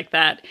something like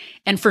that,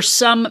 and for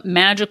some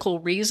magical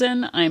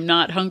reason, I'm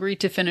not hungry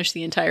to finish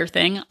the entire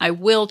thing, I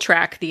will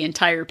track the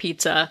entire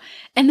pizza,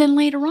 and then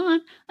later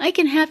on, I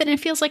can have it and it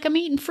feels like I'm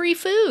eating free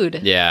food.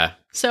 Yeah.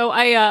 So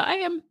I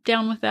am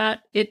down with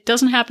that. It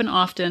doesn't happen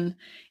often.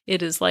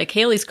 It is like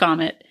Halley's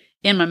Comet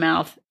in my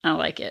mouth. I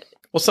like it.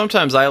 Well,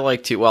 sometimes I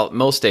like to,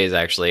 most days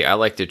actually, I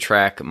like to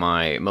track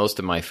most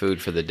of my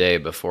food for the day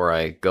before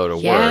I go to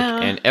work.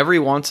 And every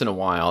once in a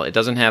while, it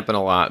doesn't happen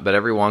a lot, but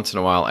every once in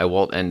a while I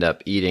won't end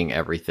up eating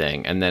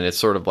everything. And then it's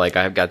sort of like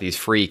I've got these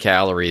free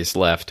calories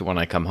left when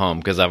I come home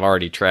because I've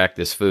already tracked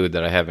this food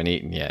that I haven't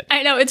eaten yet.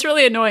 I know, it's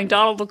really annoying.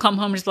 Donald will come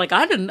home and he's like,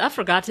 I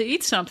forgot to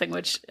eat something,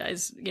 which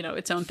is,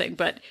 its own thing.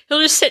 But he'll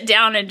just sit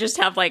down and just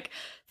have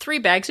 3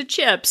 bags of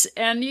chips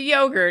and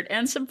yogurt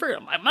and some fruit.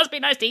 I'm like, it must be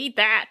nice to eat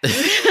that.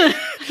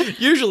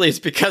 Usually it's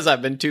because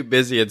I've been too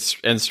busy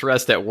and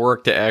stressed at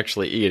work to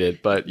actually eat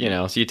it. But,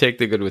 so you take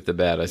the good with the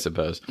bad, I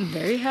suppose.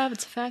 There you have it.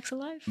 It's a facts of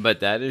life. But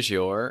that is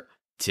your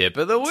tip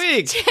of the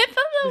week. Tip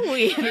of the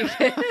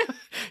week.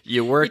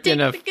 You worked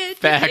in a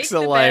facts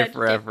of life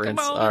reference.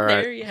 All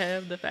right. There you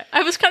have the fact.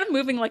 I was kind of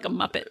moving like a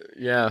Muppet.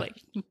 Yeah.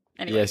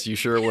 Anyway. Yes, you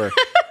sure were.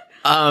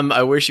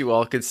 I wish you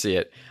all could see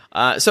it.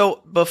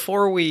 So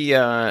before we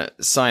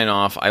sign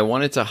off, I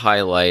wanted to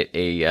highlight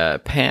a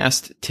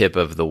past tip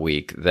of the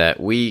week that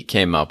we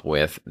came up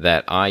with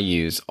that I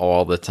use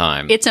all the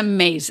time. It's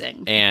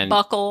amazing. And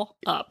buckle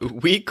up.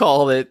 We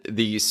call it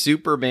the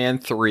Superman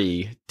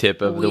 3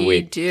 tip of the week.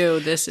 We do.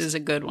 This is a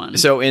good one.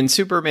 So in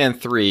Superman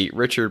 3,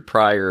 Richard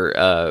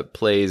Pryor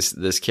plays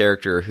this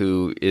character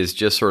who is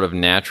just sort of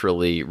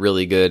naturally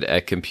really good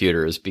at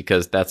computers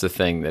because that's a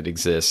thing that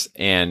exists.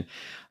 And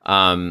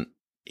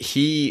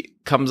he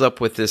comes up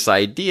with this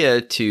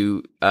idea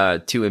to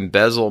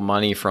embezzle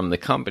money from the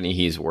company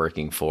he's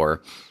working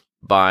for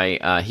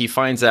by he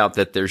finds out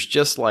that there's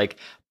just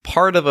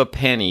part of a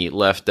penny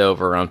left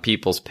over on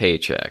people's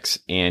paychecks,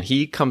 and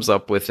he comes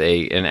up with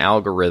an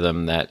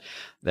algorithm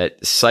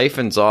that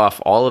siphons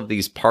off all of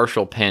these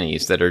partial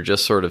pennies that are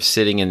just sort of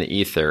sitting in the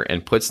ether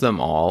and puts them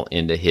all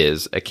into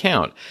his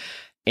account.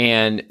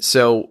 And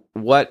so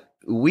what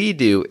we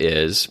do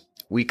is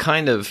we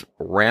kind of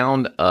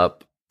round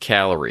up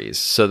calories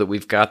so that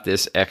we've got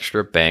this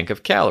extra bank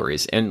of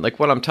calories. And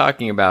what I'm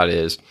talking about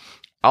is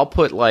I'll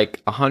put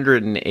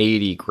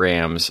 180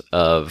 grams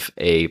of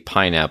a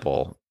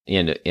pineapple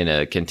in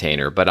a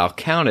container, but I'll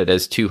count it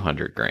as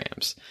 200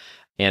 grams.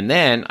 And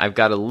then I've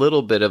got a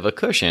little bit of a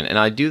cushion, and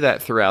I do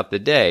that throughout the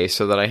day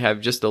so that I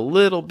have just a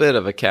little bit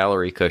of a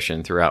calorie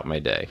cushion throughout my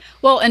day.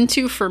 Well, and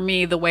two, for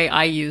me, the way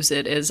I use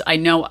it is I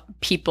know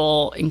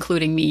people,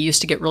 including me,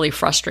 used to get really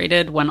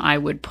frustrated when I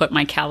would put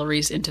my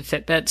calories into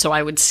Fitbit. So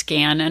I would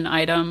scan an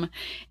item,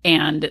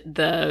 and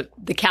the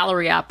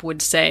calorie app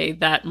would say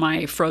that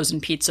my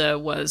frozen pizza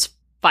was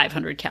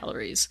 500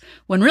 calories,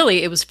 when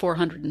really it was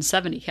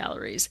 470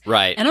 calories.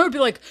 Right. And I would be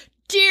like,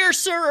 dear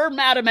sir or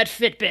madam at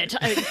Fitbit,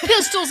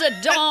 pistols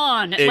at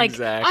dawn.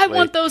 Exactly. I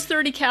want those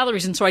 30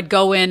 calories. And so I'd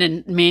go in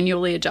and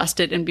manually adjust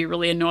it and be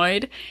really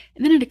annoyed.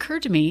 And then it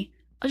occurred to me,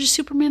 I'll just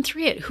Superman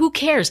 3 it. Who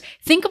cares?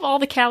 Think of all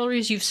the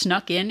calories you've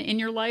snuck in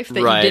your life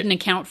that Right. you didn't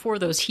account for,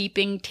 those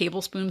heaping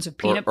tablespoons of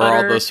peanut Or all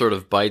butter. those sort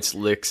of bites,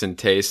 licks, and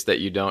tastes that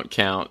you don't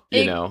count,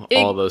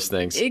 all those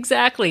things.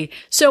 Exactly.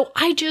 So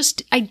I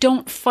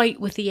don't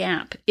fight with the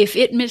app. If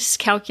it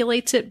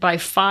miscalculates it by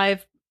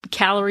 5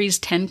 calories,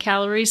 10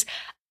 calories,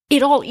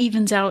 it all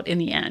evens out in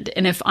the end.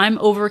 And if I'm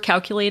over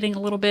calculating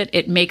a little bit,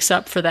 it makes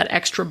up for that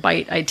extra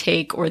bite I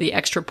take or the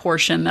extra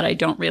portion that I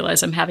don't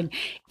realize I'm having.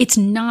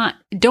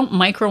 Don't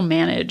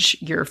micromanage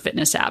your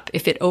fitness app.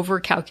 If it over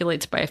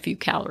calculates by a few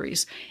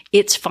calories,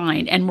 it's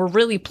fine. And we're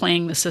really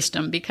playing the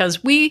system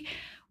because we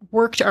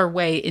worked our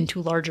way into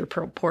larger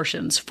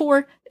proportions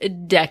for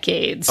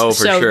decades. Oh,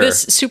 for so sure.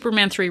 This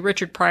Superman 3,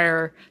 Richard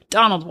Pryor,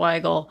 Donald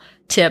Weigel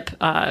tip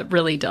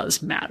really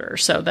does matter.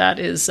 So that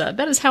is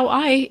how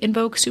I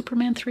invoke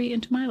Superman 3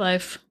 into my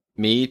life.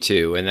 Me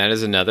too. And that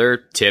is another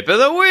tip of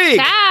the week.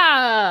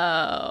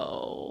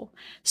 Cow!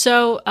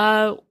 So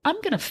I'm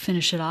going to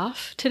finish it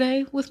off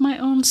today with my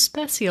own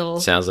special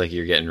Sounds like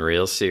you're getting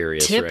real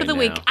serious tip right of the now.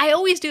 week. I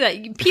always do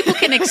that. People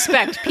can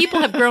expect,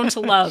 people have grown to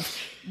love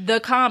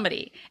the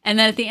comedy. And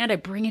then at the end, I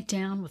bring it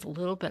down with a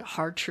little bit of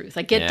hard truth.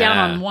 I get down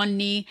on one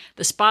knee.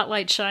 The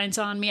spotlight shines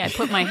on me. I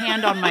put my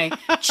hand on my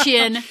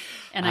chin.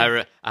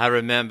 And I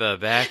remember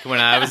back when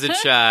I was a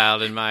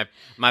child and my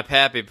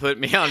pappy put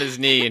me on his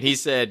knee and he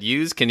said,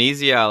 use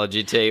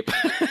kinesiology tape.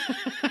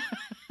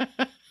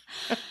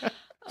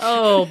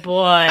 Oh,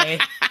 boy.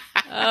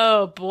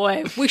 Oh,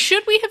 boy.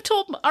 Should we have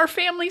told our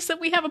families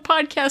that we have a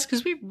podcast?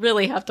 Because we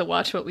really have to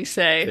watch what we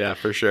say. Yeah,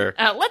 for sure.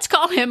 Let's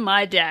call him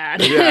my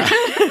dad.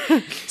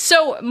 Yeah.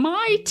 So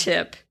my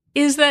tip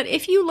is that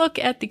if you look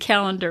at the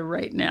calendar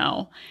right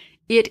now,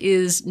 it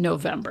is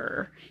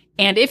November.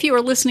 And if you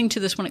are listening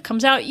to this when it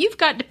comes out, you've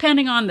got,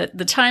 depending on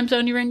the time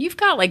zone you're in, you've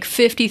got like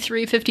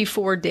 53,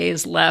 54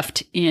 days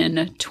left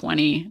in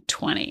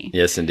 2020.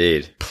 Yes,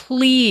 indeed.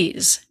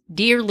 Please,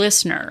 dear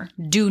listener,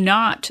 do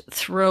not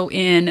throw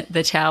in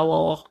the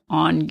towel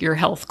on your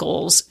health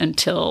goals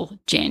until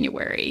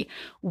January.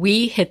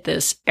 We hit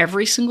this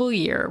every single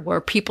year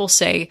where people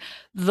say,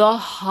 the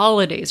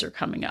holidays are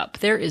coming up.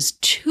 There is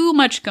too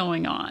much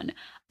going on.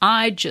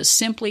 I just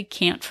simply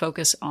can't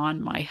focus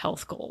on my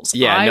health goals.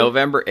 Yeah,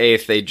 November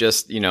 8th, they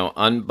just,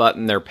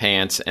 unbutton their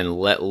pants and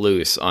let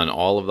loose on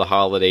all of the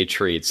holiday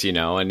treats,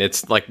 and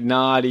it's like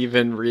not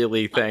even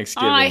really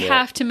Thanksgiving I yet.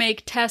 have to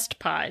make test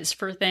pies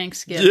for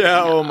Thanksgiving.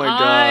 Yeah, oh my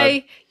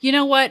God. You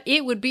know what?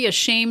 It would be a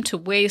shame to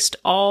waste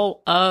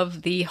all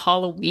of the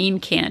Halloween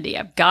candy.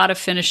 I've got to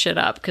finish it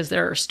up because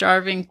there are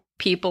starving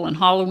people in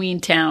Halloween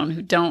Town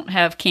who don't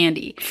have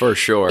candy. For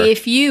sure.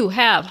 If you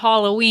have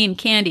Halloween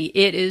candy,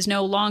 it is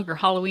no longer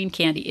Halloween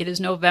candy. It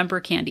is November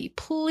candy.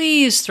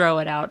 Please throw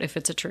it out if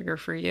it's a trigger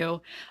for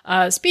you.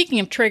 Speaking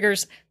of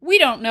triggers, we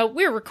don't know.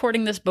 We're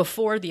recording this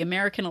before the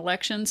American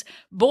elections.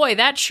 Boy,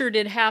 that sure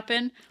did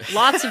happen.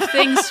 Lots of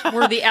things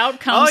were the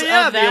outcomes of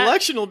that. The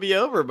election will be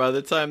over by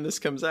the time this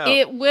comes out.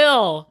 It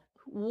will.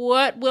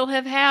 What will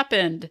have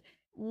happened?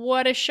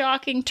 What a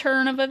shocking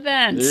turn of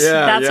events.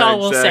 Yeah, That's all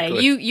we'll exactly.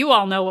 say. You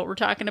all know what we're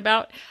talking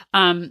about.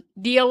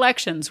 The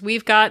elections.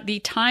 We've got the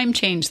time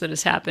change that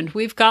has happened.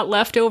 We've got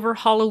leftover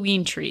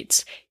Halloween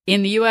treats.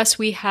 In the US,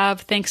 we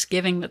have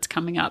Thanksgiving that's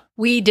coming up.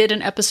 We did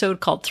an episode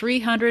called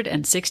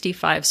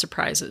 365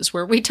 Surprises,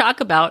 where we talk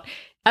about,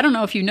 I don't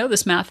know if you know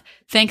this math,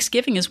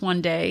 Thanksgiving is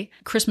one day,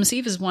 Christmas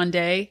Eve is one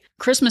day,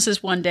 Christmas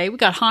is one day. We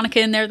got Hanukkah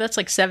in there. That's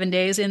like 7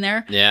 days in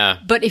there. Yeah.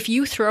 But if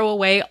you throw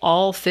away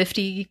all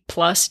 50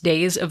 plus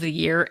days of the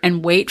year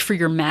and wait for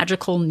your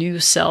magical new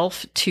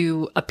self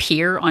to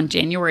appear on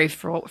January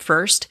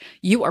 1st,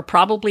 you are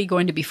probably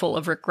going to be full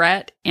of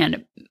regret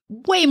and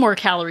way more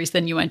calories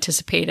than you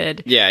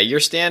anticipated. Yeah, you're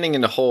standing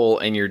in a hole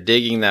and you're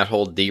digging that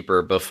hole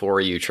deeper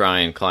before you try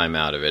and climb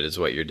out of it is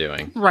what you're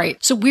doing.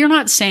 Right. So we're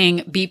not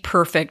saying be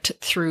perfect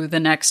through the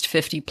next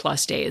 50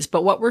 plus days,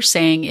 but what we're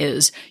saying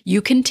is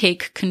you can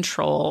take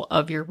control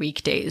of your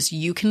weekdays.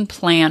 You can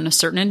plan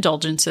certain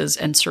indulgences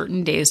and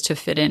certain days to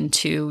fit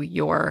into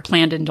your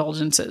planned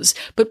indulgences.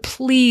 But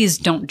please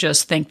don't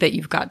just think that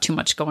you've got too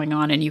much going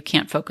on and you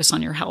can't focus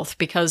on your health,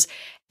 because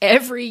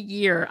every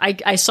year,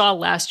 I saw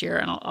last year,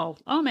 and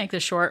I'll make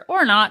this short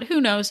or not, who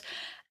knows,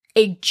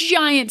 a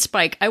giant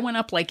spike. I went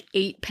up like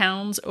 8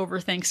 pounds over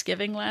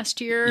Thanksgiving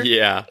last year.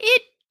 Yeah.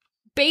 It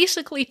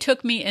basically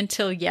took me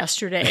until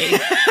yesterday.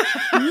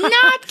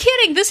 Not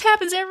kidding. This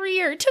happens every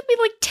year. It took me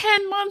like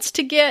 10 months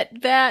to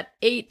get that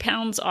 8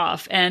 pounds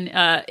off. And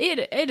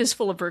it is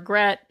full of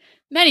regret.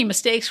 Many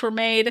mistakes were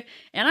made,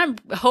 and I'm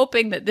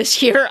hoping that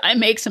this year I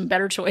make some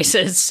better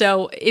choices.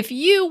 So if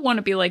you want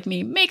to be like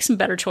me, make some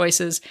better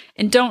choices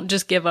and don't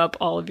just give up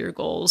all of your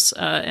goals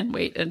and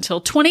wait until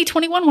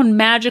 2021 when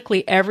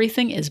magically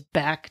everything is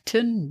back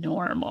to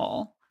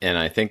normal. And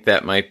I think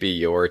that might be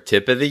your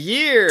tip of the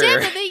year.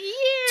 Tip of the year!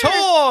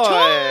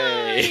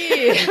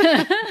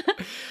 Toy!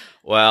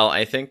 Well,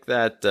 I think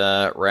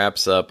that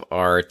wraps up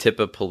our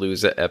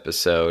Tip-a-Palooza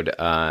episode.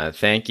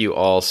 Thank you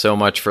all so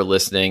much for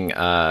listening.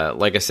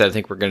 Like I said, I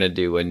think we're going to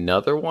do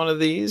another one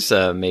of these,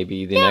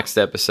 maybe the next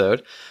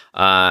episode.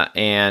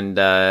 And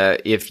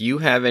if you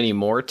have any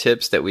more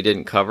tips that we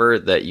didn't cover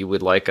that you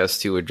would like us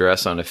to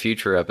address on a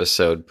future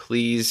episode,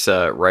 please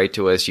write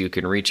to us. You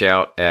can reach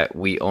out at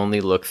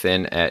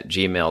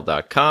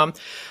weonlylookthin@gmail.com.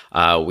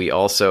 We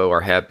also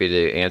are happy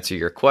to answer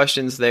your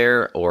questions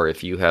there, or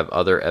if you have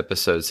other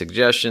episode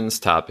suggestions,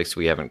 topics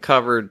we haven't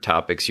covered,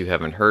 topics you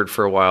haven't heard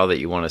for a while that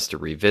you want us to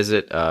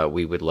revisit,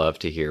 we would love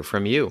to hear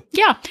from you.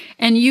 Yeah,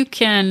 and you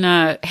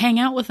can hang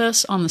out with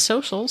us on the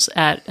socials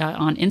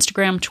on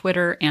Instagram,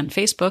 Twitter, and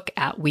Facebook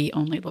at We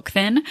Only Look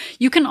Thin.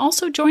 You can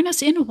also join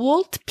us in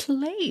Wolt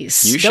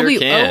Place. You sure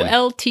can.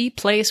 WOLT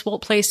Place,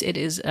 Wolt Place. It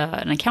is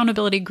an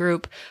accountability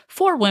group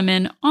for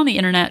women on the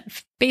internet,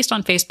 based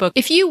on Facebook.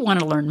 If you want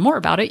to learn more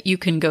about it, you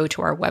can go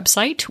to our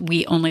website,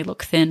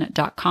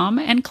 weonlylookthin.com,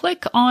 and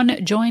click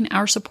on Join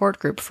Our Support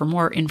Group for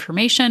more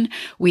information.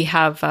 We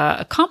have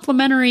a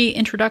complimentary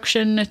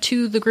introduction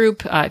to the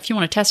group. If you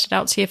want to test it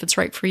out, see if it's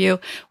right for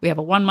you. We have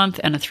a 1-month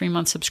and a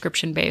 3-month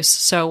subscription base.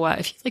 So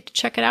if you'd like to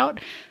check it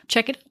out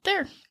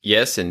there.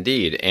 Yes,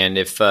 indeed. And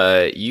if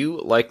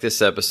you like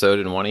this episode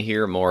and want to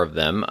hear more of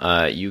them,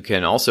 you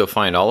can also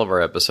find all of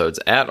our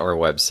episodes at our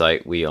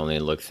website,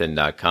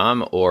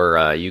 weonlylookthin.com,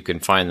 or you can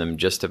find them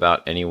just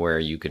about anywhere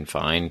you can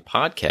find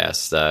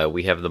podcasts.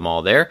 We have them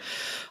all there.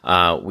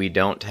 We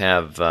don't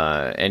have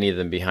any of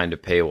them behind a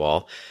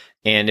paywall.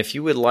 And if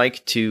you would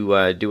like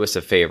to do us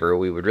a favor,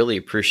 we would really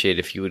appreciate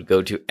if you would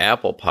go to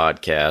Apple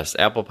Podcasts.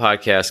 Apple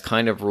Podcasts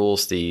kind of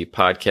rules the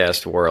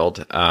podcast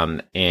world,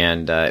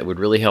 and it would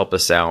really help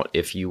us out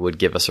if you would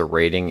give us a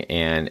rating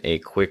and a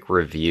quick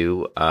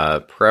review,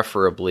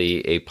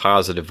 preferably a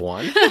positive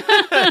one.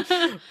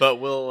 But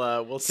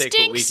we'll take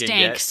what we can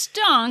get.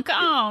 Stunk.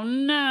 Oh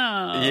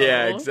no.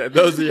 Yeah,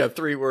 exactly. Those are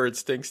 3 words: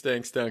 stink,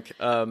 stank, stunk.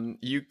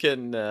 You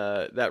can.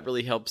 That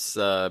really helps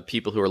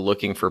people who are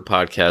looking for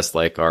podcasts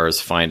like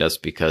ours find us,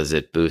 because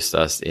it boosts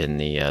us in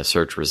the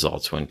search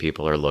results when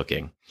people are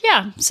looking.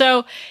 Yeah.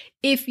 So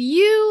if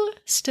you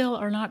still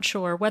are not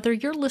sure whether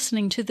you're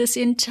listening to this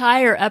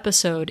entire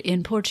episode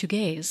in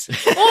Portuguese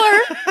or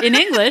in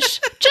English,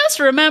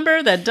 just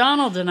remember that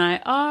Donald and I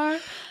are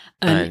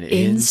an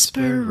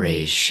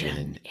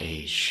inspiration.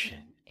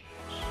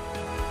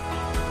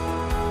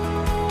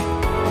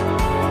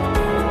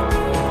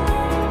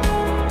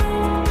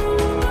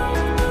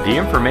 The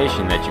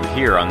information that you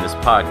hear on this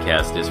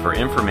podcast is for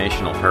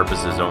informational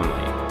purposes only.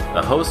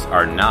 The hosts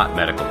are not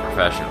medical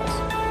professionals.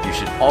 You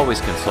should always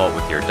consult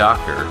with your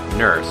doctor,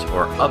 nurse,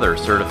 or other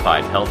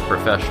certified health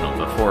professional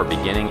before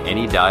beginning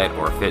any diet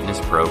or fitness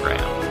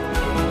program.